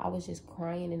 I was just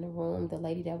crying in the room. The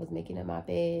lady that was making up my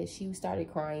bed, she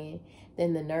started crying.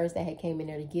 Then the nurse that had came in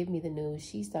there to give me the news,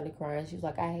 she started crying. She was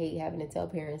like, I hate having to tell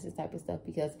parents this type of stuff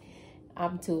because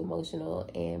I'm too emotional.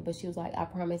 But she was like, I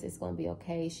promise it's going to be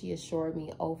okay. She assured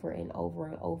me over and over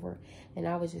and over. And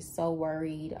I was just so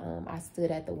worried. I stood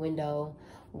at the window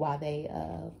while they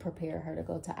prepared her to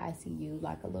go to ICU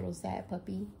like a little sad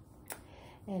puppy.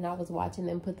 And I was watching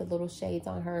them put the little shades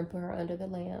on her and put her under the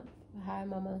lamp. Hi,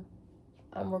 Mama.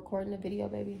 I'm recording a video,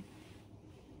 baby.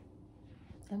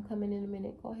 I'm coming in a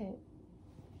minute. Go ahead.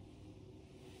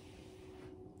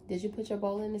 Did you put your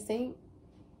bowl in the sink?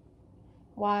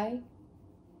 Why?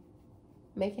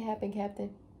 Make it happen,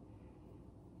 Captain.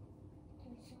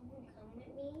 Can someone come with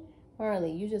me?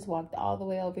 Marley, you just walked all the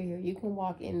way over here. You can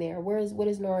walk in there. What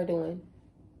is Nora doing?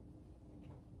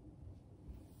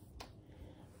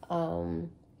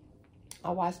 I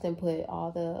watched them put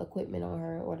all the equipment on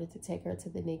her in order to take her to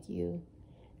the NICU.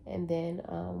 And then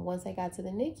once they got to the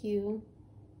NICU,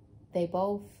 they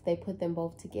put them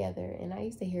both together. And I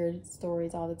used to hear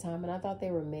stories all the time, and I thought they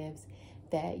were myths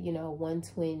that, you know, one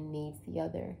twin needs the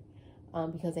other.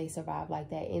 Because they survive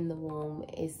like that in the womb.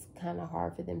 It's kind of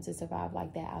hard for them to survive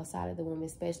like that outside of the womb,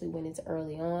 especially when it's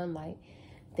early on. Like,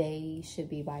 they should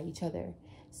be by each other.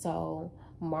 So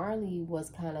Marley was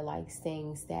kind of like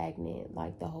staying stagnant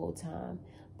like the whole time.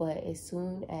 But as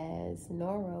soon as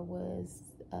Nora was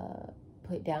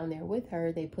put down there with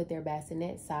her, they put their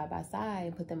bassinets side by side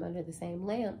and put them under the same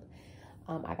lamp.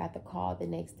 I got the call the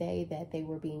next day that they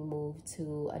were being moved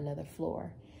to another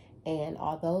floor. And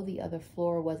although the other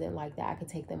floor wasn't like that, I could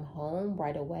take them home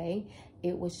right away.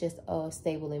 It was just a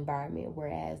stable environment.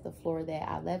 Whereas the floor that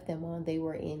I left them on, they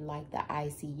were in like the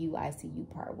ICU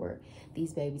part where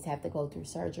these babies have to go through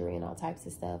surgery and all types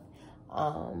of stuff.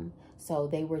 So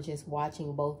they were just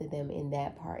watching both of them in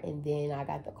that part. And then I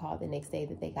got the call the next day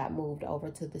that they got moved over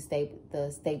to the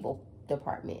stable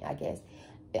department, I guess.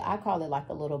 I call it like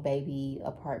a little baby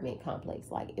apartment complex.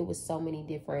 Like, it was so many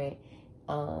different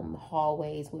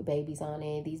hallways with babies on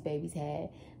it. These babies had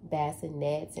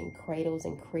bassinets and cradles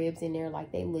and cribs in there.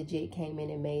 Like, they legit came in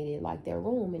and made it like their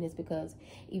room. And it's because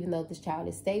even though this child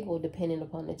is stable, depending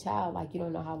upon the child, like, you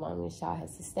don't know how long this child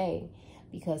has to stay,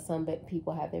 because some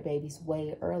people have their babies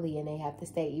way early and they have to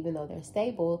stay. Even though they're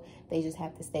stable, they just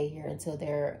have to stay here until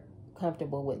they're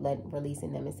comfortable with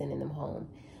releasing them and sending them home.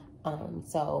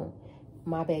 So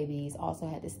my babies also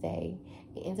had to stay.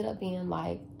 It ended up being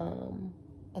like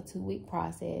a 2-week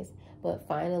process, but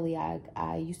finally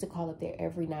I used to call up there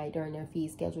every night during their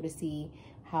feed schedule to see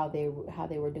how they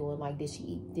were doing. Like, did she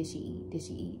eat? Did she eat? Did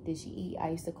she eat? Did she eat?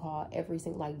 I used to call every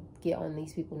single, like, get on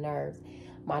these people's nerves.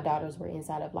 My daughters were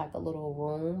inside of like a little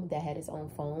room that had its own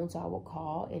phone, so I would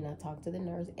call and I talked to the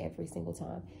nurse every single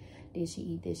time. Did she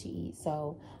eat? Did she eat?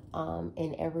 So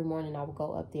and every morning I would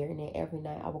go up there, and then every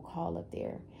night I would call up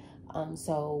there.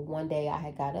 So one day I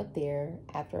had got up there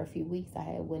after a few weeks. I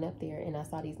had went up there and I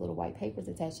saw these little white papers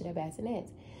attached to their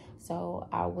bassinets. So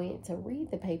I went to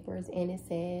read the papers, and it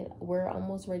said, we're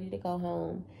almost ready to go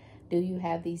home. Do you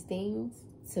have these things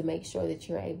to make sure that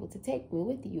you're able to take me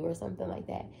with you, or something like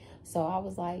that? So I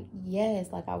was like,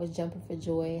 yes. Like, I was jumping for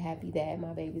joy, happy that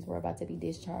my babies were about to be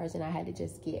discharged, and I had to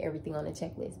just get everything on the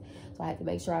checklist. So I had to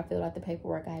make sure I filled out the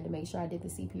paperwork. I had to make sure I did the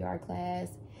CPR class,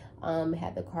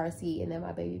 had the car seat, and then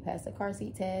my baby passed the car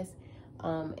seat test.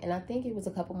 And I think it was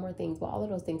a couple more things, but all of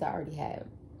those things I already had.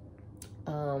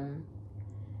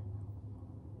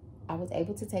 I was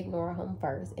able to take Nora home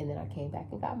first, and then I came back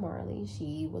and got Marley.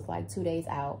 She was like 2 days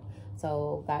out.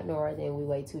 So got Nora, then we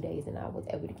waited 2 days, and I was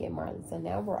able to get Marley. So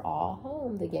now we're all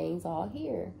home. The gang's all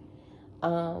here.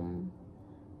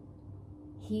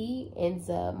 He ends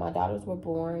up, my daughters were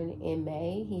born in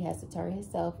May. He has to turn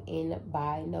himself in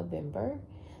by November.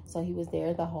 So he was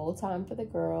there the whole time for the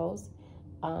girls.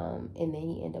 And then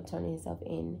he ended up turning himself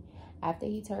in. After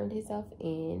he turned himself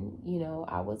in, you know,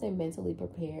 I wasn't mentally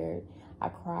prepared. I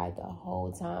cried the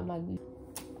whole time. Like,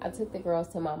 I took the girls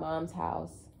to my mom's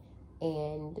house,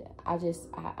 and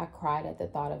I cried at the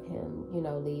thought of him, you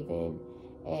know, leaving.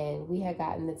 And we had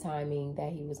gotten the timing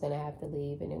that he was going to have to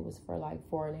leave, and it was for like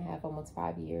 4.5, almost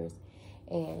 5 years.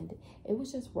 And it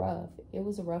was just rough. It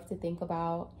was rough to think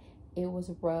about. It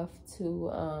was rough to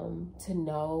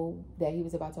know that he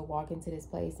was about to walk into this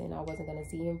place and I wasn't going to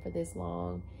see him for this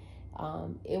long.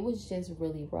 It was just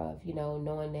really rough, you know,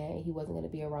 knowing that he wasn't going to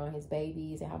be around his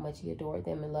babies and how much he adored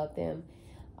them and loved them.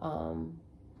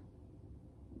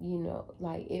 You know,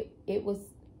 like it was,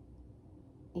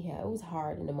 yeah, it was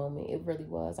hard in the moment. It really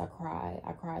was. I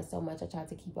cried so much. I tried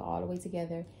to keep it all the way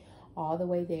together, all the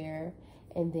way there.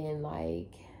 And then,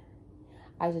 like,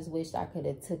 I just wished I could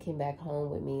have took him back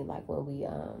home with me. Like, when we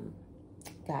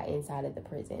got inside of the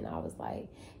prison, I was like,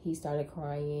 he started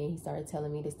crying. He started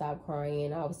telling me to stop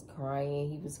crying. I was crying.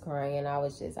 He was crying. I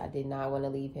did not want to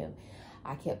leave him.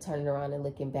 I kept turning around and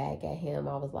looking back at him.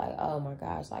 I was like, oh my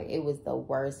gosh, like, it was the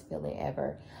worst feeling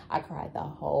ever. I cried the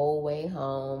whole way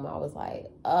home. I was like,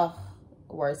 ugh,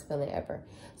 worst feeling ever.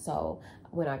 So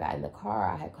when I got in the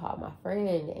car, I had called my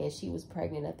friend, and she was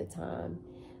pregnant at the time.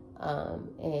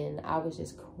 And I was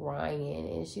just crying,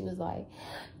 and she was like,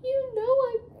 you know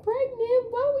I'm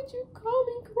pregnant. Why would you call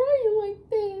me crying like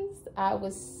this? I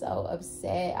was so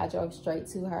upset. I drove straight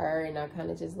to her, and I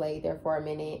kind of just laid there for a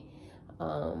minute.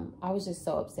 I was just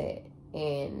so upset,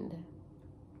 and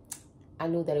I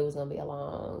knew that it was going to be a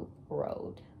long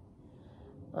road.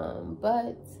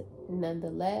 But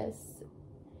nonetheless,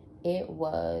 it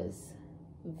was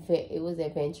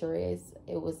adventurous.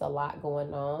 It was a lot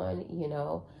going on, you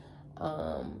know.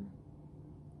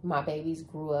 My babies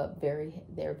grew up they're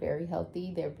very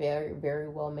healthy. They're very, very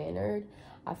well mannered.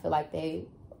 I feel like they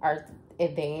are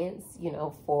advanced, you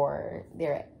know, for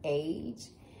their age.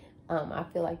 I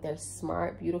feel like they're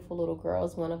smart, beautiful little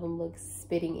girls. One of them looks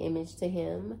spitting image to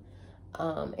him.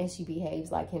 And she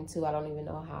behaves like him too. I don't even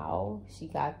know how she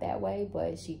got that way,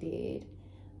 but she did.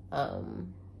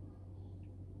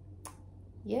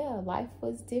 Yeah, life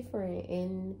was different.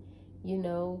 And, you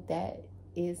know, that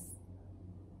is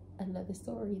another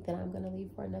story that I'm going to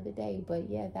leave for another day. But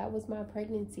yeah, that was my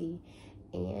pregnancy.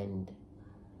 And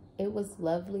it was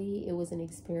lovely. It was an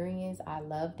experience. I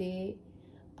loved it.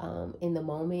 In the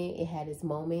moment, it had its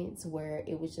moments where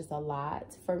it was just a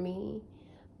lot for me.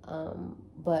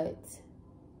 But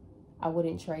I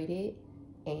wouldn't trade it.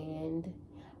 And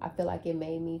I feel like it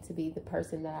made me to be the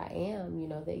person that I am. You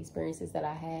know, the experiences that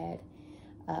I had.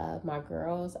 My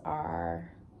girls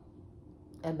are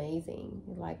amazing.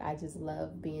 Like, I just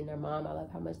love being their mom. I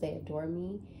love how much they adore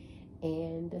me.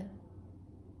 And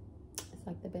it's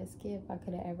like the best gift I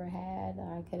could have ever had.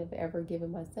 I could have ever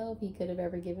given myself. He could have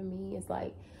ever given me. It's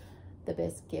like the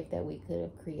best gift that we could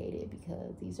have created,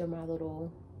 because these are my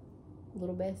little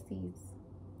besties,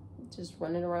 just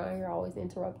running around here, always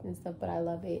interrupting and stuff, but I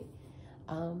love it.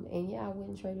 And yeah, I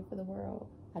wouldn't trade it for the world.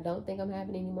 I don't think I'm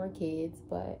having any more kids,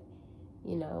 but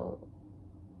you know,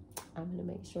 I'm gonna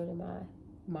make sure that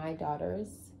my daughters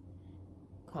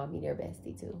call me their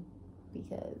bestie too,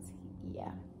 because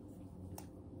yeah,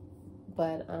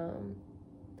 But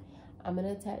I'm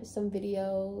gonna attach some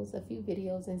videos, a few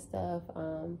videos and stuff.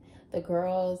 The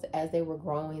girls, as they were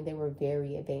growing, they were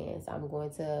very advanced. I'm going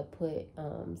to put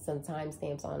some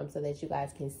timestamps on them so that you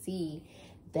guys can see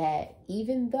that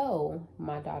even though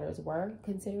my daughters were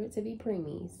considered to be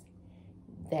preemies,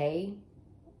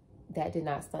 that did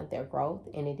not stunt their growth,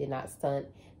 and it did not stunt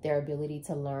their ability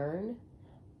to learn,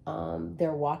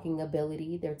 their walking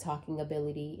ability, their talking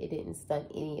ability. It didn't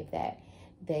stunt any of that.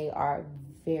 They are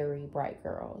very bright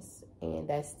girls, and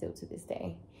that's still to this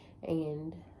day,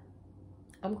 and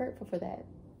I'm grateful for that.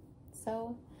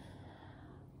 So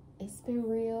it's been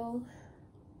real.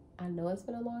 I know it's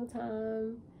been a long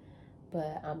time,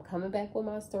 but I'm coming back with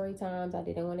my story times. I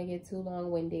didn't want to get too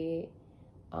long-winded,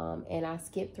 and I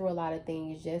skipped through a lot of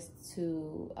things just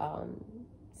to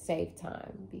save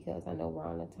time, because I know we're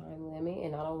on a time limit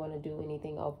and I don't want to do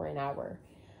anything over an hour.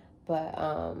 But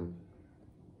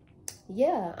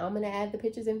yeah, I'm gonna add the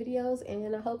pictures and videos,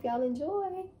 and I hope y'all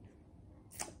enjoy.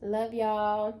 Love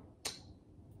y'all.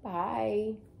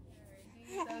 Bye.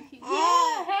 So cute.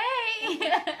 Yeah, hey.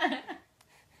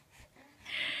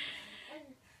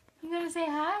 You gonna say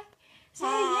hi? Say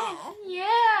yeah.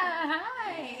 Yeah,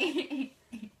 hi.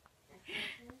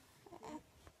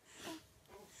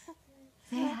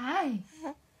 Say hi.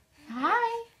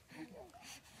 Hi.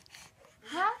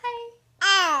 Hi.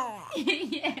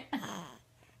 Yeah.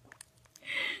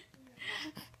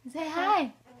 Say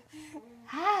hi.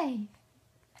 Hi.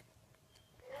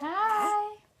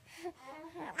 Hi.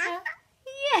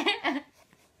 Yeah.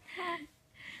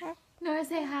 Nora,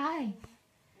 say hi.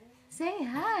 Say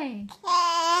hi.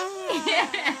 Yeah.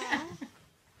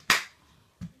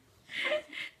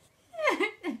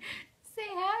 Say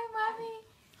hi, mommy.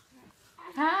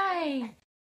 Hi.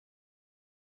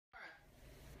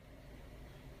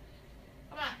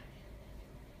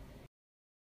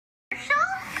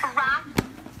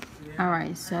 All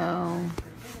right, so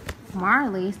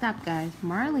Marley, stop guys.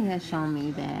 Marley has shown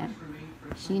me that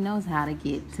she knows how to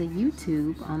get to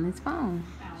YouTube on this phone.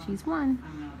 She's won.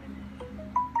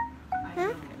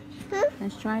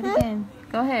 Let's try it again.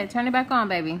 Go ahead, turn it back on,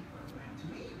 baby.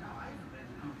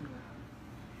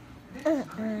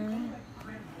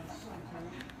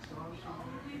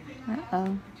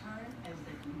 Uh-oh.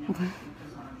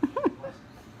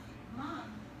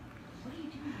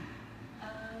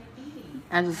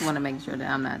 I just want to make sure that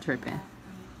I'm not tripping.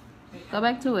 Go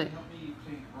back to it.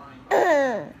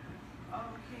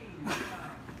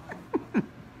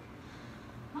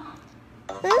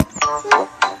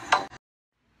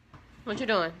 What you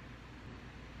doing?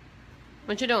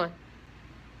 What you doing?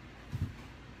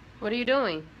 What are you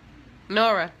doing?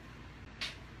 Nora.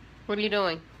 What are you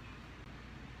doing?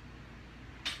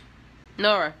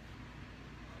 Nora.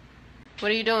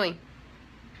 What are you doing?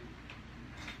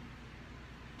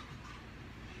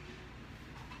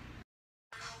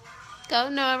 Go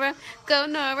Nora, go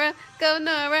Nora, go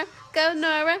Nora, go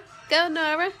Nora, go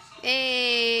Nora.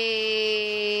 Hey,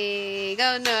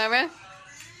 go Nora.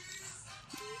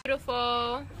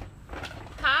 Beautiful.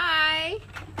 Hi.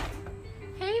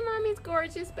 Hey, mommy's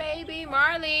gorgeous baby.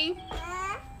 Marley.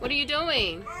 What are you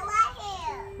doing?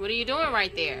 What are you doing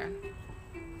right there?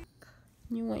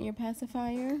 You want your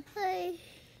pacifier? Hi.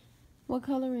 What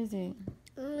color is it?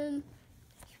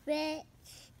 Red.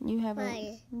 You have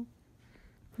fire.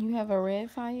 You have a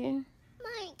red fire?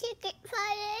 My ticket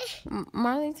fire.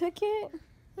 Marley took it?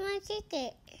 My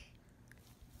ticket.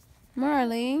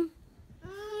 Marley.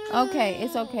 Okay,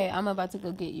 it's okay. I'm about to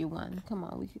go get you one. Come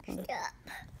on, we can go. Stop.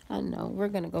 I know. We're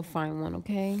gonna go find one,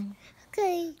 okay?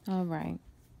 Okay. All right.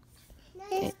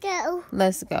 Let's go.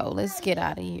 Let's go. Let's get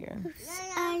out of here.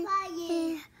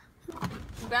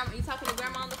 Grandma, you talking to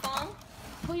Grandma on the phone?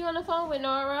 Who you on the phone with,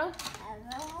 Nora?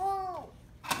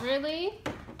 Really?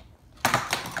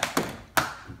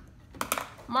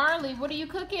 Marley, what are you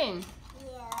cooking?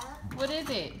 Yeah. What is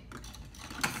it?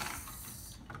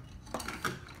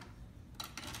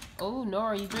 Oh,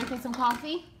 Nora, you drinking some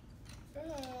coffee?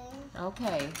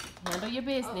 Okay, handle your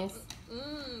business.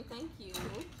 Thank you.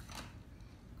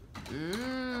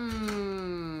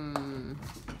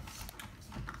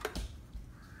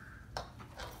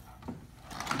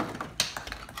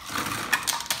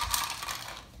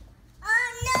 Oh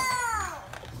no!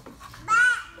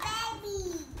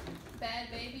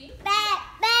 Bad baby. Bad baby?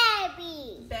 Bad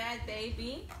baby. Bad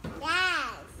baby?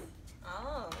 Yes.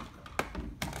 Oh.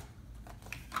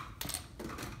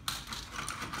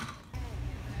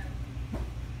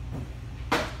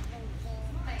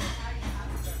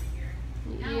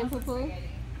 You eating poo-poo?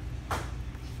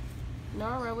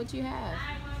 Nora, what you have?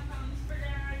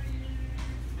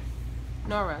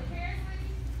 Nora,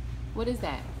 what is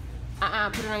that?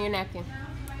 Put it on your napkin.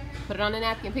 Put it on the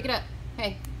napkin. Pick it up.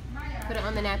 Hey, put it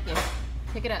on the napkin.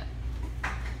 Pick it up.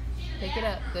 Pick it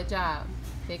up. Good job.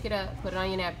 Pick it up. Put it on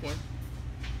your napkin.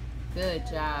 Good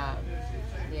job.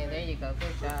 Yeah, there you go.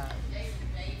 Good job.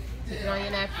 Put it on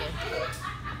your napkin.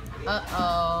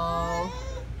 Uh-oh.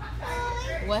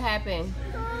 What happened?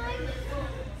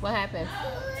 What happened?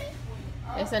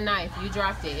 It's a knife. You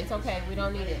dropped it. It's okay. We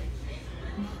don't need it.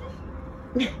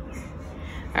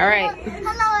 All right.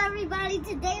 Hello, everybody.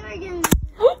 Today we're gonna.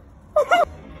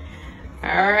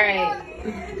 All right.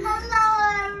 Hello,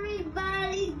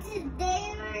 everybody.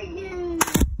 Today we're gonna.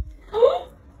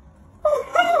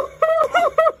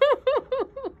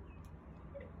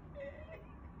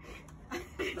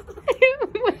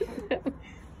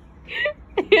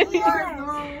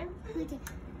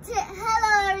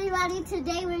 Hello, everybody.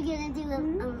 Today we're gonna do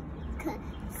a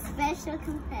special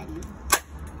confetti.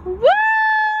 Woo!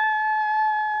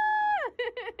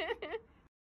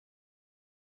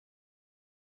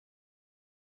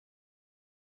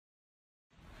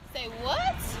 Say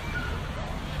what?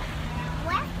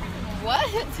 What? What?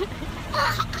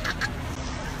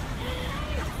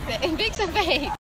 Say, fix the face.